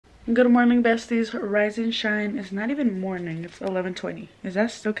Good morning, besties. Rise and shine. It's not even morning. It's 11:20. Is that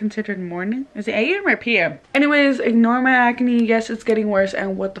still considered morning? Is it AM or PM? Anyways, ignore my acne. Yes, it's getting worse,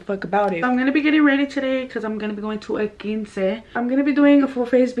 and what the fuck about it? I'm gonna be getting ready today because I'm gonna be going to a quince. I'm gonna be doing a full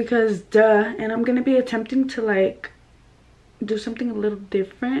face because duh, and I'm gonna be attempting to like do something a little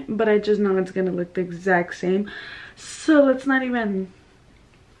different, but I just know it's gonna look the exact same. So let's not even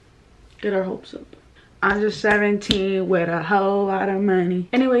get our hopes up. I'm just 17 with a whole lot of money.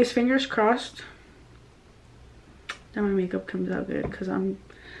 Anyways, fingers crossed that my makeup comes out good, because I'm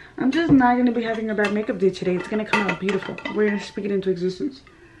just not gonna be having a bad makeup day today. It's gonna come out beautiful. We're gonna speak it into existence.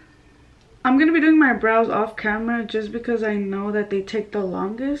 I'm gonna be doing my brows off camera just because I know that they take the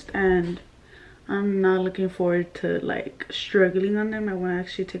longest, and I'm not looking forward to like struggling on them. I want to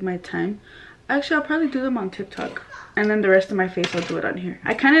actually take my time. Actually, I'll probably do them on TikTok, and then the rest of my face I'll do it on here.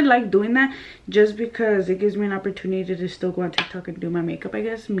 I kind of like doing that just because it gives me an opportunity to still go on TikTok and do my makeup, I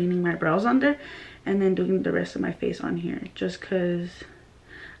guess, meaning my brows on there, and then doing the rest of my face on here, just because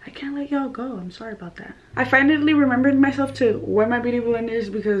I can't let y'all go. I'm sorry about that. I finally remembered myself to wear my beauty blenders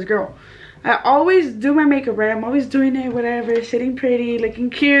because, girl, I always do my makeup, right? I'm always doing it, whatever, sitting pretty, looking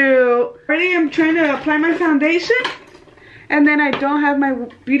cute. Already I'm trying to apply my foundation, and then I don't have my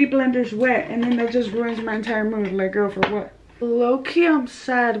beauty blenders wet, and then that just ruins my entire mood. Like, girl, for what? Low-key, I'm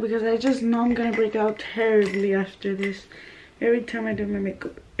sad because I just know I'm gonna break out terribly after this. Every time I do my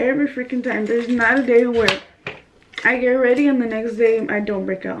makeup, every freaking time. There's not a day where I get ready and the next day I don't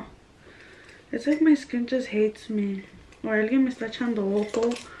break out. It's like my skin just hates me. Or alguien me está echando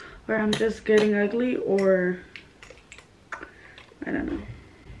ojo, or I'm just getting ugly, or I don't know.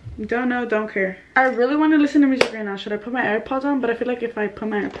 Don't know, don't care. I really want to listen to music right now. Should I put my AirPods on? But I feel like if I put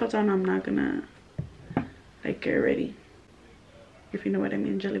my AirPods on, I'm not gonna like get ready, if you know what I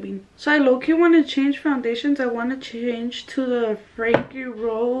mean, jelly bean. So I low-key want to change foundations. I want to change to the Frankie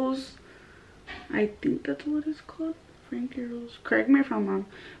Rose. I think that's what it's called, Frankie Rose. Correct me if I'm wrong.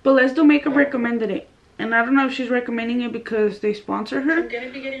 But Let's Do Makeup recommended it, and I don't know if she's recommending it because they sponsor her. I'm gonna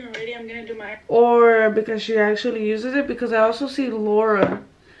be getting ready. I'm gonna do my, or because she actually uses it, because I also see Laura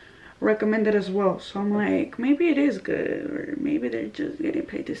recommended as well. So I'm like, maybe it is good, or maybe they're just getting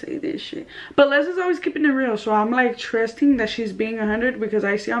paid to say this shit. But Les is always keeping it real, so I'm like trusting that she's being 100, because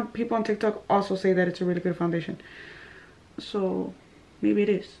I see people on TikTok also say that it's a really good foundation. So maybe it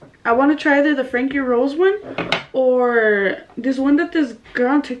is. I want to try either the Frankie Rose one or this one that this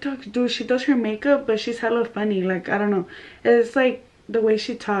girl on TikTok does. She does her makeup, but she's hella funny. Like, I don't know, it's like the way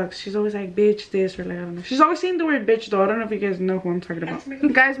she talks. She's always like, bitch this, or like, I don't know. She's always saying the word bitch though. I don't know if you guys know who I'm talking about.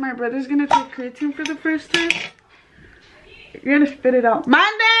 Guys, my brother's gonna take creatine for the first time. You're gonna spit it out.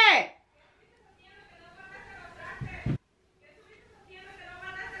 Monday!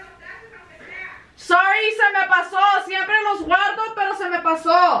 Sorry, se me pasó. Siempre los guardo, pero se me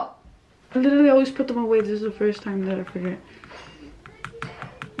pasó. I literally always put them away. This is the first time that I forget.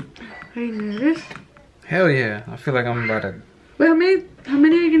 Are you nervous? Hell yeah. I feel like I'm about to... Wait, how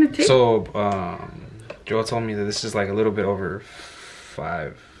many are you gonna take? So, Joel told me that this is like a little bit over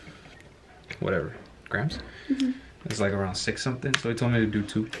 5 whatever grams. Mm-hmm. It's like around 6 something, so he told me to do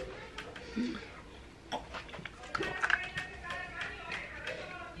 2.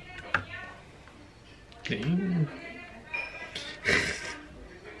 Damn.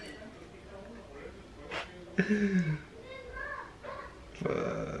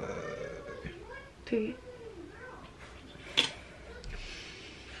 Take it.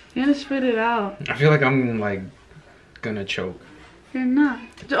 You're gonna spit it out. I feel like I'm like gonna choke. You're not.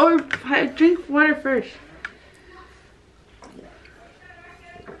 Or drink water first.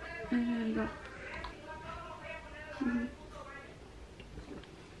 There you go. Mm-hmm.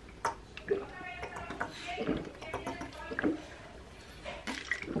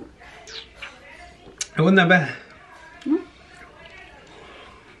 It wasn't that bad. Hmm?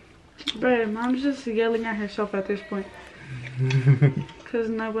 But mom's just yelling at herself at this point. Because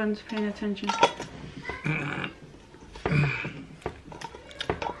no one's paying attention. I'm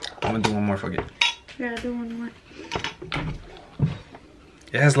gonna do one more, fuck it. Yeah, do one more.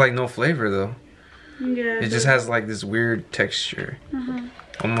 It has like no flavor though. Yeah. It just has like this weird texture.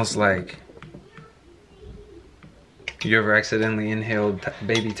 Almost like you ever accidentally inhaled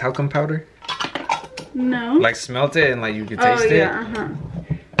baby talcum powder? No. Like smelt it and like you could taste it. Yeah,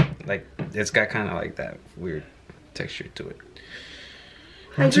 Like it's got kind of like that weird texture to it.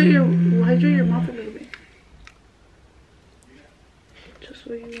 Hydrate your mouth a little bit. Just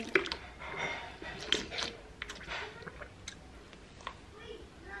so you know.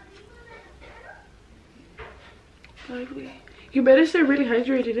 You better stay really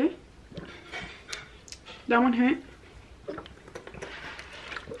hydrated, eh? That one hurt.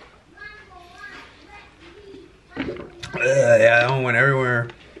 Yeah, that one went everywhere.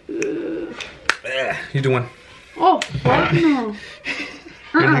 You do one. Oh, fuck no.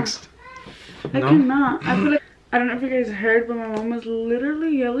 You're next. I cannot. I feel like, I don't know if you guys heard, but my mom was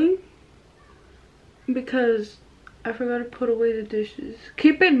literally yelling because I forgot to put away the dishes.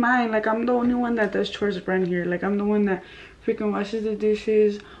 Keep in mind, like, I'm the only one that does chores around here. Like, I'm the one that freaking washes the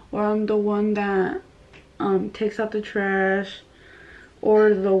dishes, or I'm the one that takes out the trash,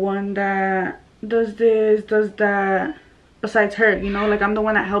 or the one that does this, does that, besides her, you know? Like, I'm the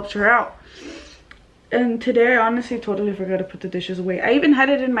one that helps her out. And today, I honestly totally forgot to put the dishes away. I even had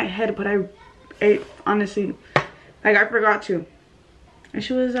it in my head, but I honestly, like, I forgot to. And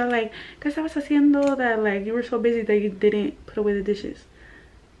she was like, ¿qué estabas haciendo? That, like, you were so busy that you didn't put away the dishes.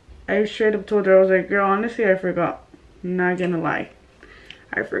 I straight up told her, I was like, girl, honestly, I forgot. I'm not gonna lie.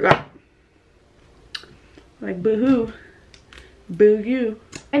 I forgot. Like, boo-hoo. Boo you.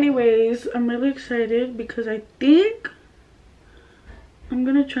 Anyways, I'm really excited because I think I'm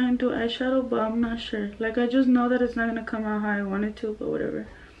gonna try and do eyeshadow, but I'm not sure. Like, I just know that it's not gonna come out how I want it to, but whatever.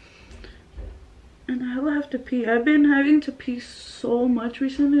 And I will have to pee. I've been having to pee so much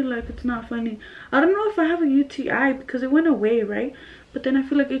recently, like, it's not funny. I don't know if I have a UTI because it went away, right? But then I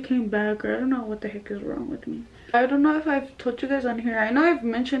feel like it came back, or I don't know what the heck is wrong with me. I don't know if I've told you guys on here. I know I've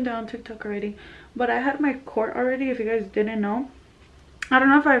mentioned it on TikTok already, but I had my court already, if you guys didn't know. I don't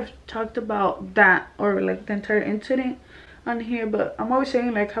know if I've talked about that or like the entire incident on here, but I'm always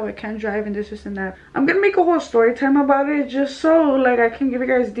saying like how I can't drive and this and that. I'm gonna make a whole story time about it just so like I can give you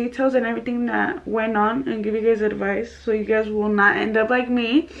guys details and everything that went on and give you guys advice so you guys will not end up like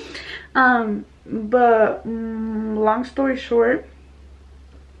me. But long story short,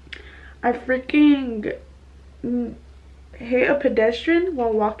 I freaking hit a pedestrian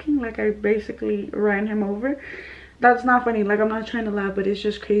while walking. Like, I basically ran him over. That's not funny, like, I'm not trying to laugh, but it's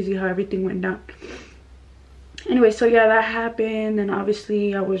just crazy how everything went down. Anyway, so yeah, that happened. And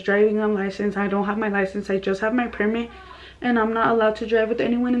obviously I was driving unlicensed. I don't have my license, I just have my permit, and I'm not allowed to drive with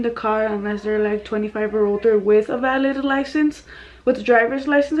anyone in the car unless they're like 25 or older with a valid license, with a driver's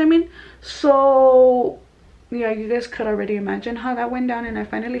license, I mean. So yeah, you guys could already imagine how that went down. And I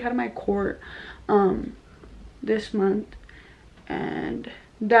finally had my court this month, and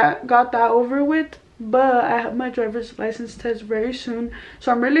that got that over with. But I have my driver's license test very soon,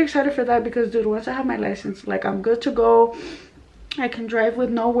 so I'm really excited for that because, dude, once I have my license, like, I'm good to go. I can drive with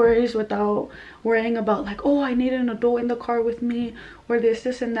no worries, without worrying about like, oh, I need an adult in the car with me, or this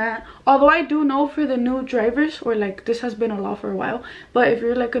and that. Although I do know for the new drivers, or like, this has been a law for a while, but if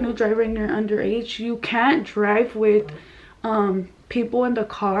you're like a new driver and you're underage, you can't drive with people in the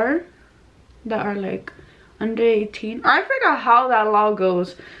car that are like under 18. I forgot how that law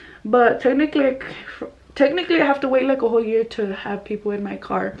goes, but technically I have to wait like a whole year to have people in my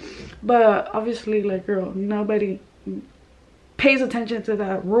car. But obviously, like, girl, nobody pays attention to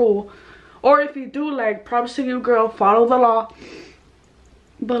that rule. Or if you do, like, props to you, girl, follow the law.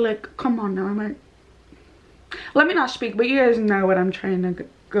 But like, come on now, let me not speak, but you guys know what I'm trying to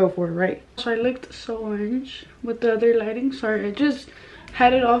go for, right? So I looked so orange with the other lighting. Sorry, I just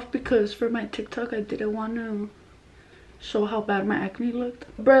had it off because for my TikTok I didn't want to show how bad my acne looked.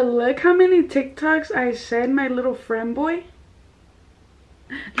 But look how many TikToks I sent my little friend boy.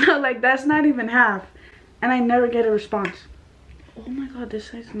 No, like, that's not even half, and I never get a response. Oh my god,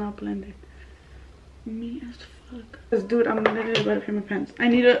 this side's not blended. Me as fuck. Cause dude, I'm literally about to pee my pants. I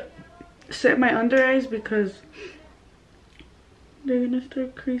need to set my under eyes because they're gonna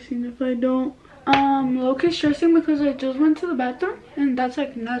start creasing if I don't. Low-key stressing because I just went to the bathroom, and that's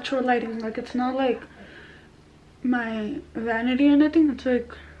like natural lighting. Like, it's not like my vanity or anything, it's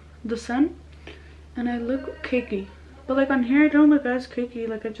like the sun, and I look cakey. But like on here I don't look as cakey.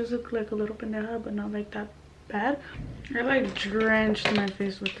 Like, I just look like a little pendeja, but not like that bad. I like drenched my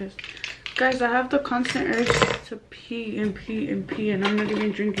face with this. Guys, I have the constant urge to pee and pee and pee, and I'm not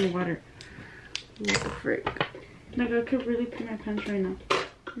even drinking water. What the frick? Like, I could really pee my pants right now.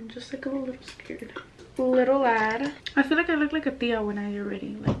 I'm just like a little scared. Little lad. I feel like I look like a tia when I get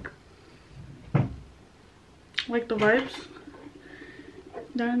ready. Like the vibes,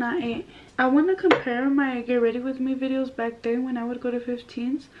 they're not it. I want to compare my get ready with me videos back then when I would go to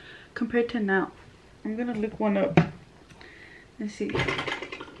 15s compared to now. I'm gonna look one up and see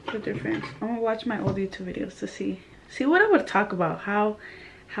the difference. I'm gonna watch my old YouTube videos to see what I would talk about, how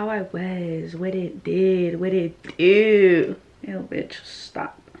I was, what it did, what it do. Ew, bitch,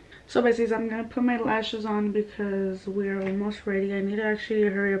 stop. So basically, I'm gonna put my lashes on because we're almost ready. I need to actually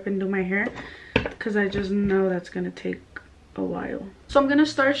hurry up and do my hair because I just know that's gonna take a while. So I'm gonna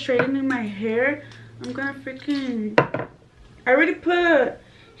start straightening my hair. I'm gonna freaking, I already put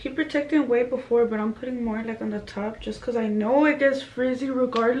heat protectant way before, but I'm putting more like on the top just because I know it gets frizzy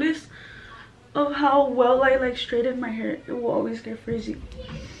regardless of how well I like straighten my hair. It will always get frizzy.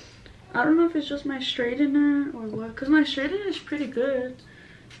 I don't know if it's just my straightener or what, because my straightener is pretty good,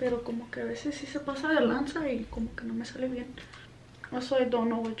 pero como que a veces sí se pasa de lanza y como que no me sale bien. Also, I don't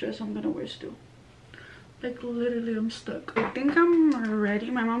know what dress I'm gonna wear still. Like, literally, I'm stuck. I think I'm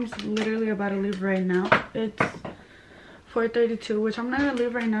ready. My mom's literally about to leave right now. It's 4:32, which I'm not gonna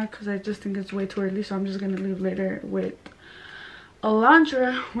leave right now because I just think it's way too early, so I'm just gonna leave later with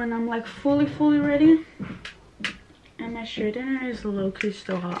Alondra when I'm like fully ready. And my straightener is low-key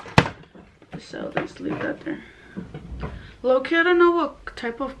still hot, so let's leave that there. Low-key, I don't know what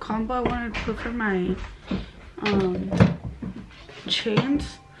type of combo I want to put for my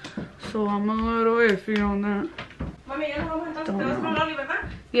chains, so I'm a little iffy on that.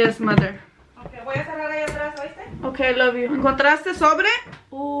 Yes, mother. Okay, love you. ¿Encontraste sobre?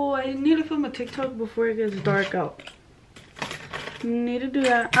 Oh, I need to film a TikTok before it gets dark out. Need to do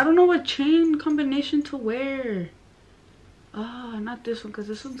that. I don't know what chain combination to wear. Ah, not this one, because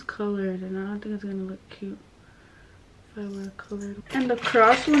this one's colored and I don't think it's gonna look cute if I wear colored. And the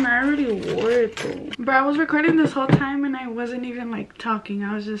cross one, I already wore it though. But I was recording this whole time and I wasn't even like talking.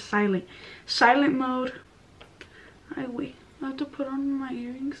 I was just silent. Silent mode. I have to put on my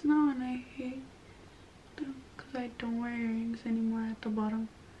earrings now and I hate them because I don't wear earrings anymore at the bottom.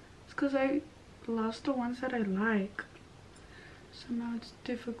 It's because I lost the ones that I like. So now it's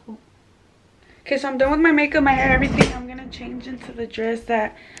difficult. Okay, so I'm done with my makeup, my hair, everything. I'm gonna change into the dress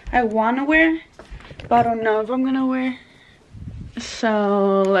that I want to wear, but I don't know if I'm gonna wear.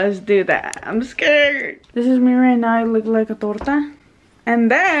 So let's do that. I'm scared. This is me right now. I look like a torta. And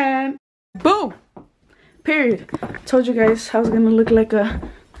then, boom! Period. Told you guys I was gonna look like a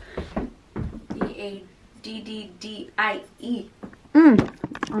E-A-D-D-D-I-E.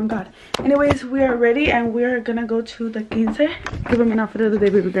 Oh God. Anyways, we are ready and we are gonna go to the Quince. Give them an outfit of the day,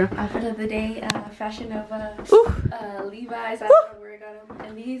 baby girl. Outfit of the day, Fashion Nova, Levi's. I don't know where I got them.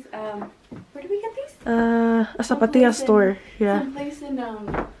 And these, where did we get these? A zapatilla store. Yeah. Someplace in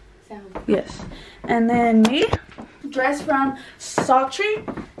Sound. Yes. And then me, dress from Xoxo,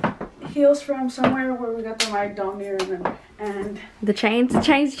 heels from somewhere where we got them. I don't even remember. And the chains. Oh,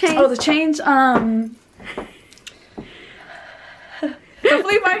 the chains. The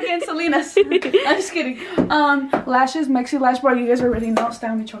flea market in Salinas. I'm just kidding. Lashes, Mexi Lash Bar. You guys already know.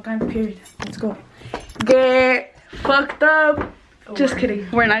 Style Michoacan. Period. Let's go. Get fucked up. Just kidding.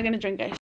 We're not gonna drink, guys.